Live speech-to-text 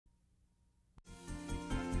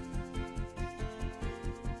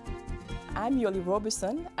I'm Yolly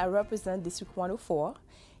Roberson. I represent District 104.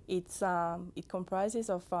 It comprises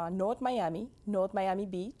of North Miami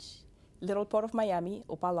Beach, little part of Miami,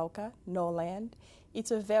 Opalauca, Norland. It's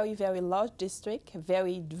a very, very large district,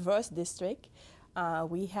 very diverse district.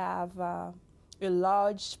 We have a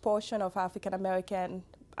large portion of African American,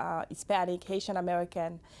 Hispanic, Haitian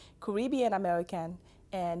American, Caribbean American,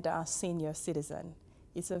 and senior citizen.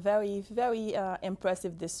 It's a very, very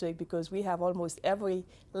impressive district because we have almost every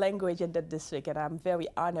language in the district, and I'm very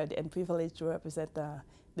honored and privileged to represent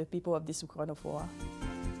the people of District 104.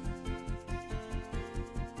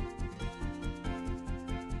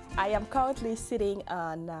 I am currently sitting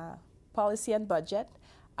on policy and budget.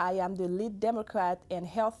 I am the lead Democrat in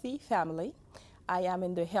Healthy Family. I am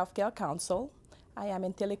in the Healthcare Council. I am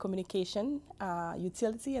in telecommunication,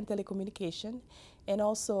 utility and telecommunication, and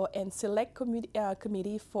also in select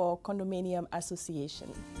committee for condominium association.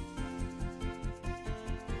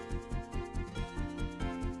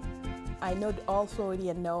 I know all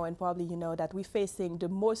Floridians know, and probably you know, that we're facing the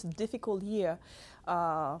most difficult year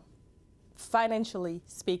financially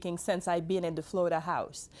speaking since I've been in the Florida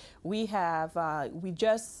House. We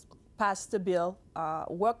just passed the bill,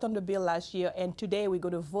 worked on the bill last year, and today we're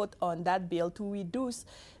going to vote on that bill to reduce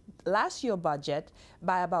last year's budget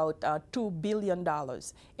by about $2 billion.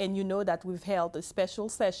 And you know that we've held a special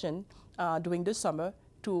session during the summer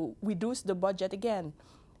to reduce the budget again.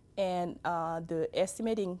 And the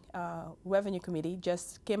estimating revenue committee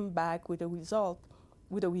just came back with a result,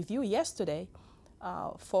 with a review yesterday,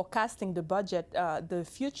 forecasting the budget,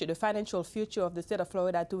 the financial future of the state of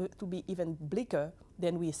Florida to be even bleaker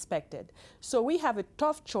than we expected. So we have a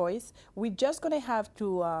tough choice. We're just going to have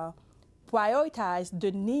to prioritize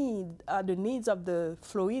the needs of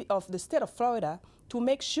the state of Florida to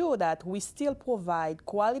make sure that we still provide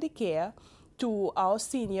quality care to our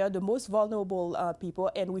senior, the most vulnerable people,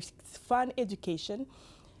 and we fund education.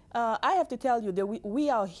 I have to tell you that we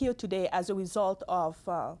are here today as a result of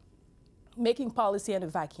making policy in a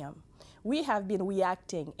vacuum. We have been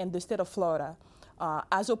reacting in the state of Florida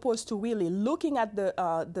as opposed to really looking at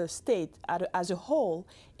the state as a whole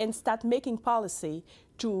and start making policy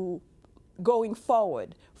to going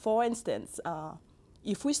forward. For instance,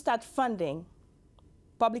 if we start funding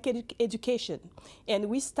public education and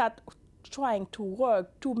we start trying to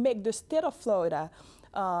work to make the state of Florida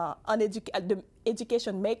the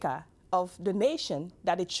education maker of the nation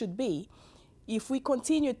that it should be, if we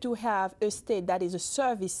continue to have a state that is a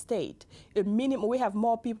service state, we have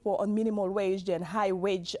more people on minimum wage than high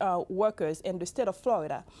wage workers in the state of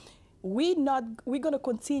Florida, we're going to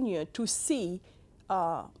continue to see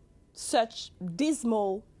such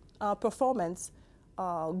dismal performance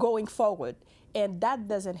going forward. And that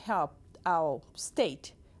doesn't help our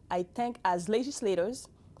state. I think as legislators,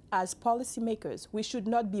 as policymakers, we should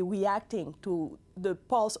not be reacting to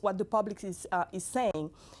what the public is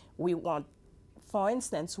saying. For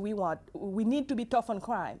instance, we need to be tough on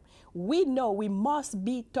crime. We know we must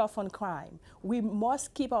be tough on crime. We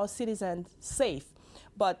must keep our citizens safe.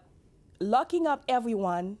 But locking up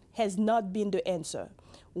everyone has not been the answer.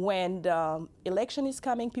 When the election is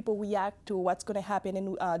coming, people react to what's going to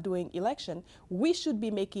happen during election. We should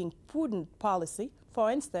be making prudent policy.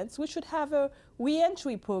 For instance, we should have a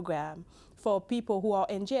re-entry program for people who are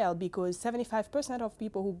in jail, because 75% of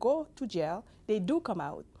people who go to jail, they do come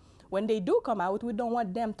out. When they do come out, we don't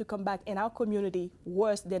want them to come back in our community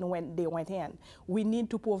worse than when they went in. We need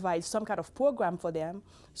to provide some kind of program for them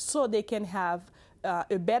so they can have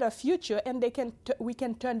a better future, and we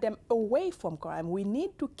can turn them away from crime. We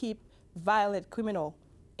need to keep violent criminals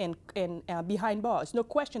behind bars, no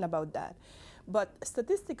question about that. But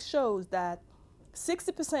statistics shows that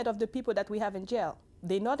 60% of the people that we have in jail,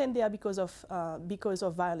 they're not in there because of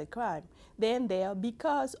violent crime. They're in there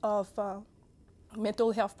because of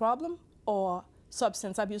mental health problem or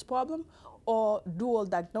substance abuse problem or dual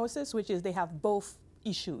diagnosis, which is they have both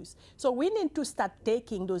issues. So we need to start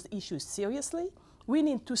taking those issues seriously. We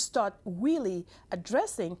need to start really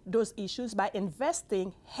addressing those issues by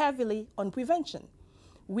investing heavily on prevention.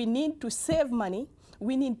 We need to save money.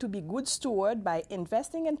 We need to be good steward by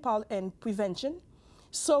investing in prevention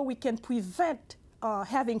so we can prevent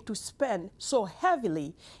having to spend so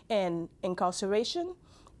heavily in incarceration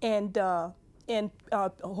and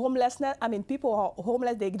homelessness. I mean, people are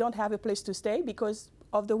homeless, they don't have a place to stay because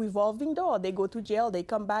of the revolving door. They go to jail, they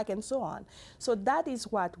come back, and so on. So that is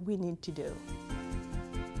what we need to do.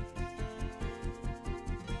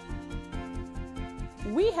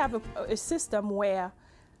 We have a system where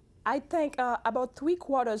I think about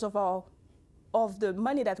 3/4 of the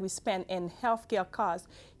money that we spend in healthcare costs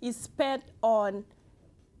is spent on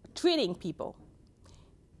treating people.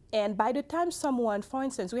 And by the time someone, for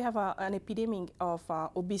instance, we have an epidemic of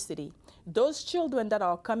obesity, those children that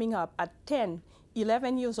are coming up at 10,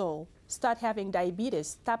 11 years old start having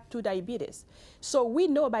diabetes, type 2 diabetes. So we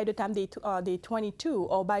know by the time they're 22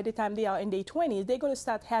 or by the time they are in their 20s, they're going to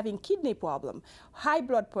start having kidney problem, high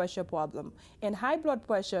blood pressure problem. And high blood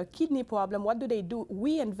pressure, kidney problem, what do?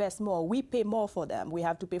 We invest more, we pay more for them. We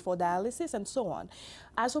have to pay for dialysis and so on.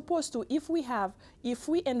 As opposed to if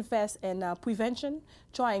we invest in prevention,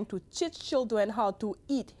 trying to teach children how to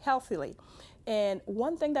eat healthily. And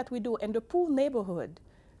one thing that we do in the poor neighborhood,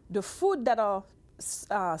 the food that are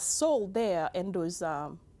sold there in those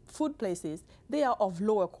food places, they are of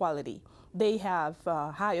lower quality. They have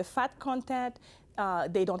higher fat content.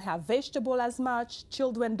 They don't have vegetable as much.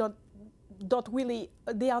 Children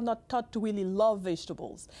they are not taught to really love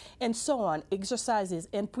vegetables, and so on. Exercises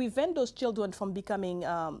and prevent those children from becoming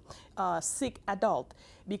sick adult,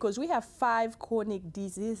 because we have 5 chronic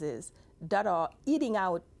diseases that are eating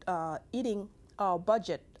our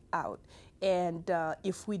budget out. And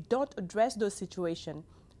if we don't address those situations,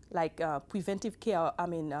 like preventive care,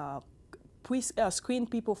 screen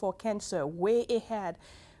people for cancer way ahead,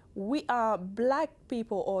 we are black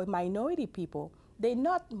people or minority people, they're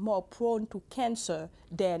not more prone to cancer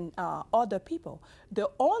than other people. The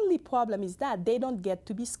only problem is that they don't get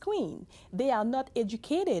to be screened. They are not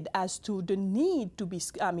educated as to the need to be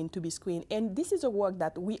screened. And this is a work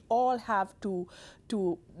that we all have to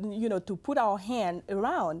put our hand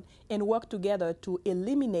around and work together to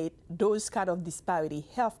eliminate those kind of disparity,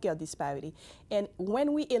 healthcare disparity. And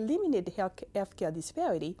when we eliminate the healthcare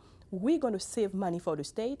disparity, we're going to save money for the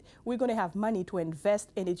state. We're going to have money to invest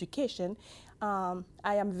in education. I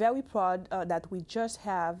am very proud that we just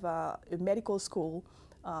have a medical school.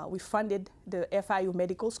 We funded the FIU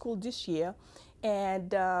Medical School this year.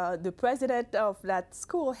 And the president of that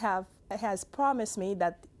school has promised me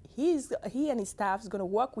that he and his staff is going to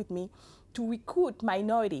work with me to recruit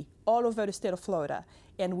minority all over the state of Florida.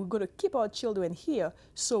 And we're going to keep our children here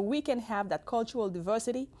so we can have that cultural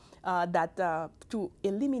diversity to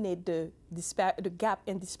eliminate the gap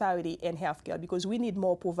and disparity in healthcare, because we need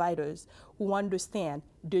more providers who understand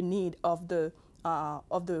the need of the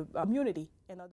community.